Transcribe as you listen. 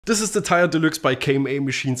This is the Tyler Deluxe by KMA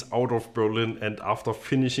Machines out of Berlin, and after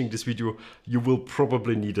finishing this video you will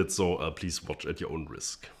probably need it, so please watch at your own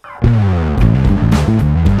risk.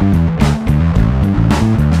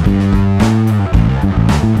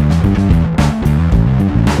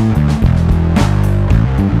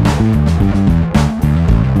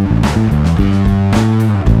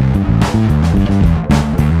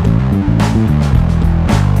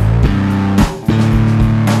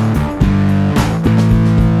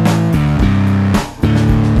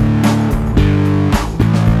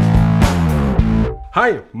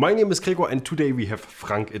 Hi, my name is Gregor and today we have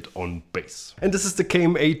Frank it on bass. And this is the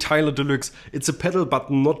KMA Tyler Deluxe. It's a pedal but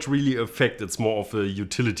not really a effect, it's more of a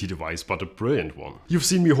utility device, but a brilliant one. You've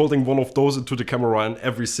seen me holding one of those into the camera in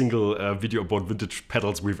every single video about vintage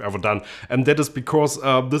pedals we've ever done. And that is because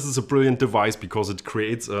this is a brilliant device because it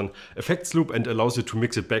creates an effects loop and allows you to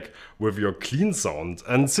mix it back with your clean sound.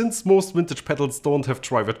 And since most vintage pedals don't have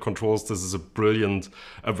tri-wet controls, this is a brilliant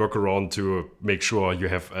workaround to make sure you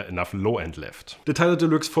have enough low end left. The Tyler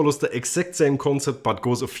Deluxe follows the exact same concept but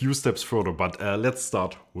goes a few steps further, but let's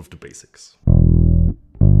start with the basics.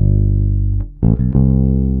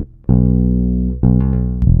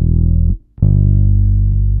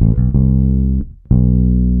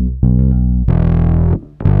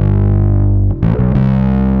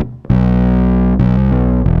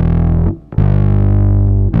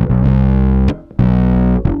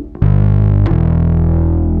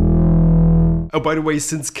 Oh, by the way,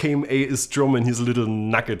 since KMA is German, here's a little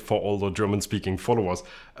nugget for all the German-speaking followers.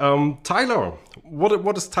 Tyler,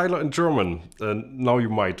 what is Tyler in German? Now you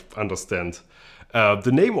might understand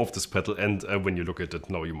the name of this pedal, and when you look at it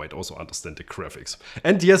now you might also understand the graphics.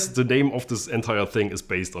 And yes, the name of this entire thing is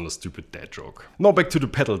based on a stupid dad joke. Now back to the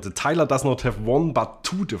pedal. The Tyler does not have one but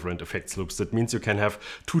two different effects loops. That means you can have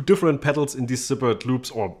two different pedals in these separate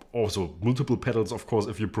loops, or also multiple pedals of course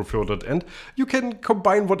if you prefer that, and you can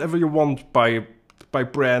combine whatever you want by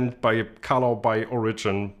brand, by color, by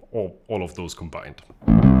origin, or all of those combined.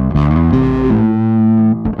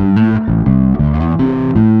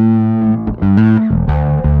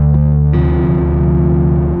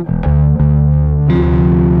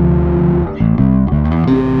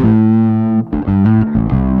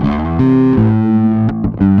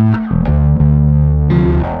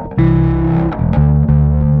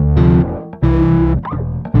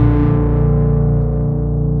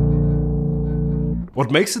 What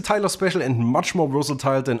makes the Tyler special and much more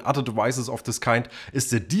versatile than other devices of this kind is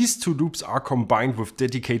that these two loops are combined with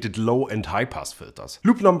dedicated low and high pass filters.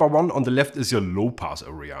 Loop number 1 on the left is your low pass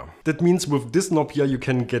area. That means with this knob here you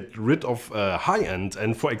can get rid of high end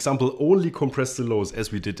and, for example, only compress the lows,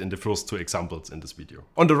 as we did in the first two examples in this video.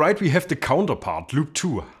 On the right we have the counterpart, loop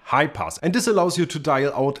 2, high pass, and this allows you to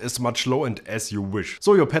dial out as much low end as you wish.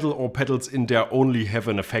 So your pedal or pedals in there only have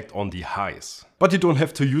an effect on the highs. But you don't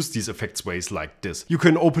have to use these effects ways like this. You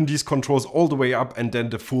can open these controls all the way up and then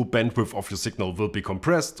the full bandwidth of your signal will be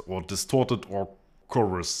compressed or distorted or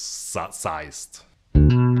chorus-sized.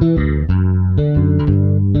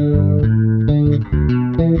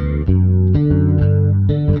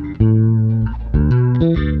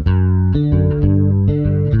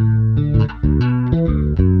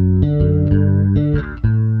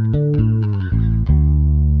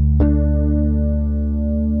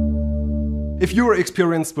 If you are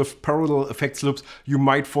experienced with parallel effects loops, you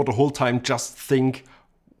might for the whole time just think,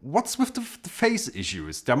 what's with the phase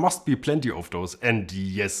issues? There must be plenty of those, and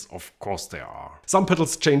yes, of course there are. Some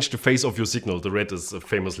pedals change the phase of your signal, the red is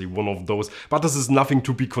famously one of those, but this is nothing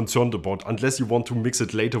to be concerned about unless you want to mix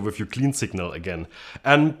it later with your clean signal again.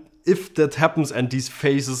 And if that happens and these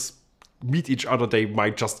phases meet each other, they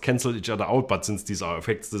might just cancel each other out, but since these are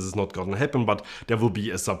effects, this is not gonna happen, but there will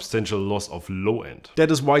be a substantial loss of low end.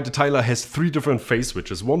 That is why the Tyler has 3 different phase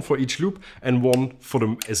switches, one for each loop and one for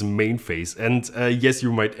them as a main phase. And yes,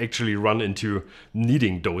 you might actually run into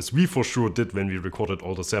needing those. We for sure did when we recorded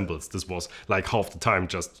all the samples. This was like half the time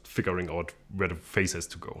just figuring out where the phase has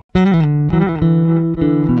to go.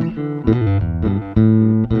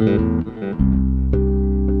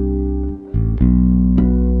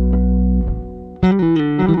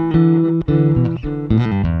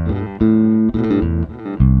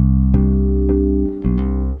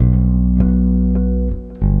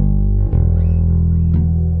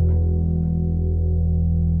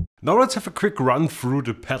 Now let's have a quick run through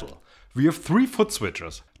the pedal. We have 3 foot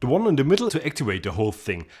switches, the one in the middle to activate the whole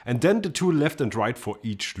thing, and then the 2 left and right for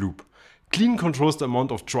each loop. Clean controls the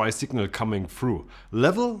amount of dry signal coming through.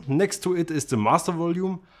 Level, next to it is the master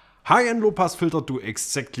volume. High and low pass filter do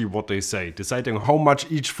exactly what they say, deciding how much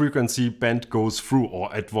each frequency band goes through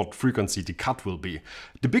or at what frequency the cut will be.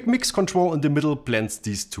 The big mix control in the middle blends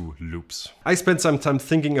these two loops. I spent some time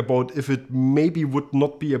thinking about if it maybe would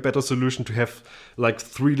not be a better solution to have like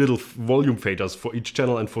 3 little volume faders for each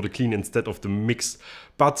channel and for the clean instead of the mix.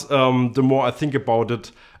 But the more I think about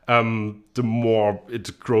it, the more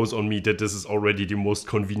it grows on me that this is already the most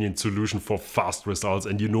convenient solution for fast results.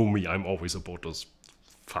 And you know me, I'm always about those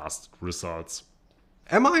fast results.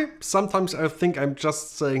 Am I? Sometimes I think I'm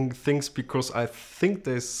just saying things because I think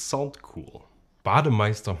they sound cool.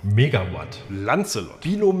 Bademeister, Megawatt, Lancelot,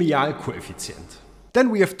 Binomialkoeffizient. Then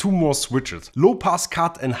we have 2 more switches, low pass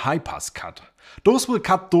cut and high pass cut. Those will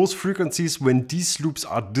cut those frequencies when these loops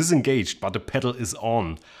are disengaged but the pedal is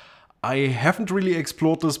on. I haven't really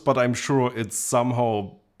explored this, but I'm sure it's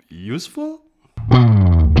somehow useful?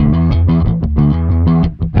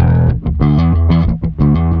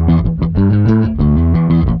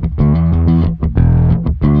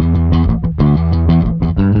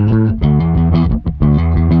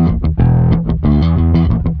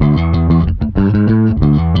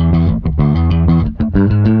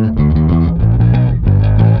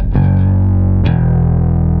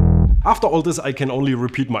 After all this, I can only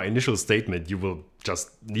repeat my initial statement. You will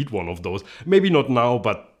just need one of those. Maybe not now,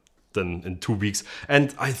 but then in 2 weeks.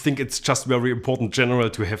 And I think it's just very important general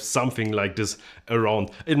to have something like this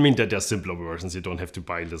around. I mean that there are simpler versions. You don't have to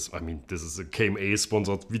buy this. I mean, this is a KMA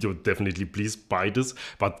sponsored video. Definitely please buy this.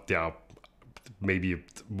 But there are maybe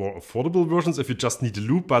more affordable versions if you just need a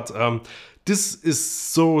loop, but this is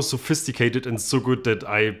so sophisticated and so good that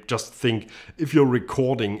I just think if you're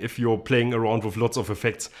recording, if you're playing around with lots of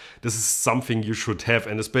effects, this is something you should have.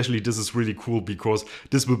 And especially this is really cool because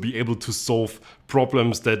this will be able to solve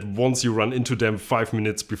problems that once you run into them 5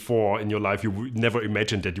 minutes before in your life, you would never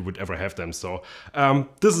imagine that you would ever have them. So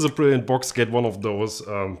this is a brilliant box. Get one of those.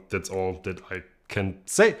 That's all that I can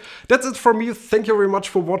say. That's it from me. Thank you very much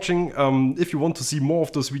for watching. If you want to see more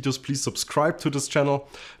of those videos, please subscribe to this channel.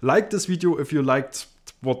 Like this video if you liked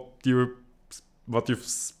I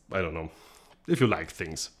don't know, if you like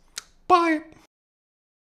things. Bye!